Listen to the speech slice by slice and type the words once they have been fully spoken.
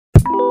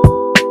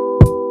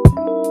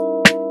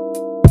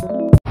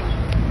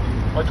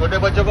और छोटे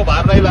बच्चों को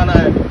बाहर नहीं लाना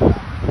है।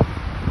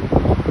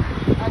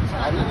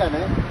 अच्छा नहीं लाना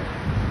है।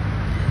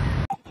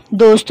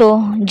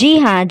 दोस्तों जी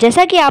हाँ,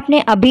 जैसा कि आपने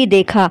अभी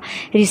देखा,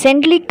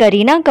 रिसेंटली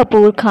करीना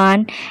कपूर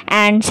खान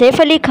एंड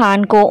सैफ अली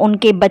खान को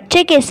उनके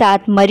बच्चे के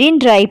साथ मरीन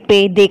ड्राइव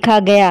पे देखा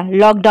गया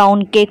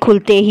लॉकडाउन के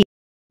खुलते ही।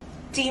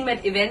 Team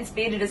at events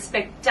did a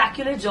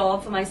spectacular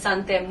job for my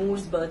son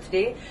Taimur's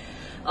birthday.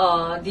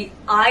 The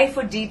eye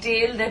for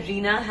detail that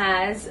Reena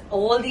has,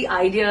 all the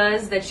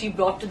ideas that she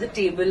brought to the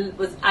table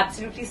was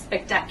absolutely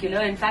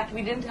spectacular. In fact,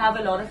 we didn't have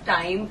a lot of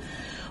time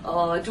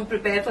to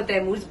prepare for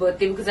Taimur's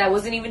birthday because I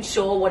wasn't even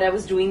sure what I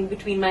was doing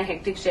between my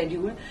hectic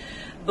schedule.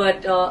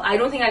 But I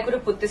don't think I could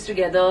have put this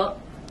together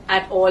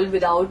at all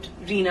without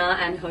Reena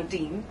and her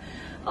team.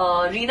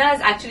 Reena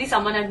is actually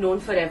someone I've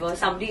known forever,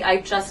 somebody I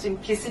trust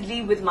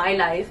implicitly with my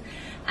life,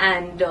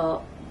 and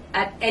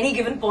at any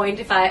given point,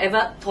 if I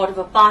ever thought of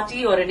a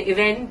party or an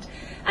event,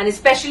 and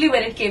especially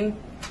when it came,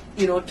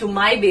 to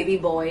my baby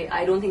boy,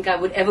 I don't think I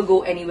would ever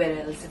go anywhere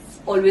else. It's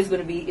always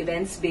going to be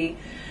Events Bay.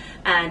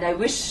 And I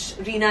wish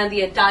Reena and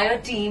the entire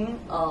team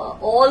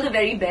all the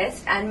very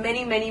best, and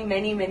many, many,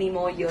 many, many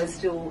more years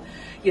to,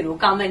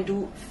 come and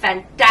do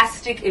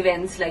fantastic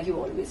events like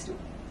you always do.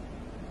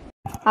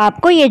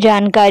 आपको ये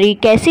जानकारी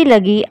कैसी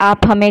लगी,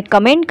 आप हमें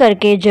comment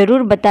करके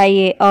ज़रूर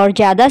बताइए और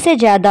ज़्यादा से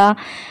ज़्यादा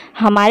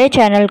हमारे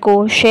चैनल को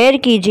शेयर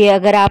कीजिए।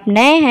 अगर आप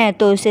नए हैं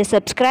तो इसे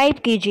सब्सक्राइब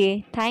कीजिए।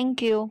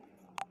 Thank you.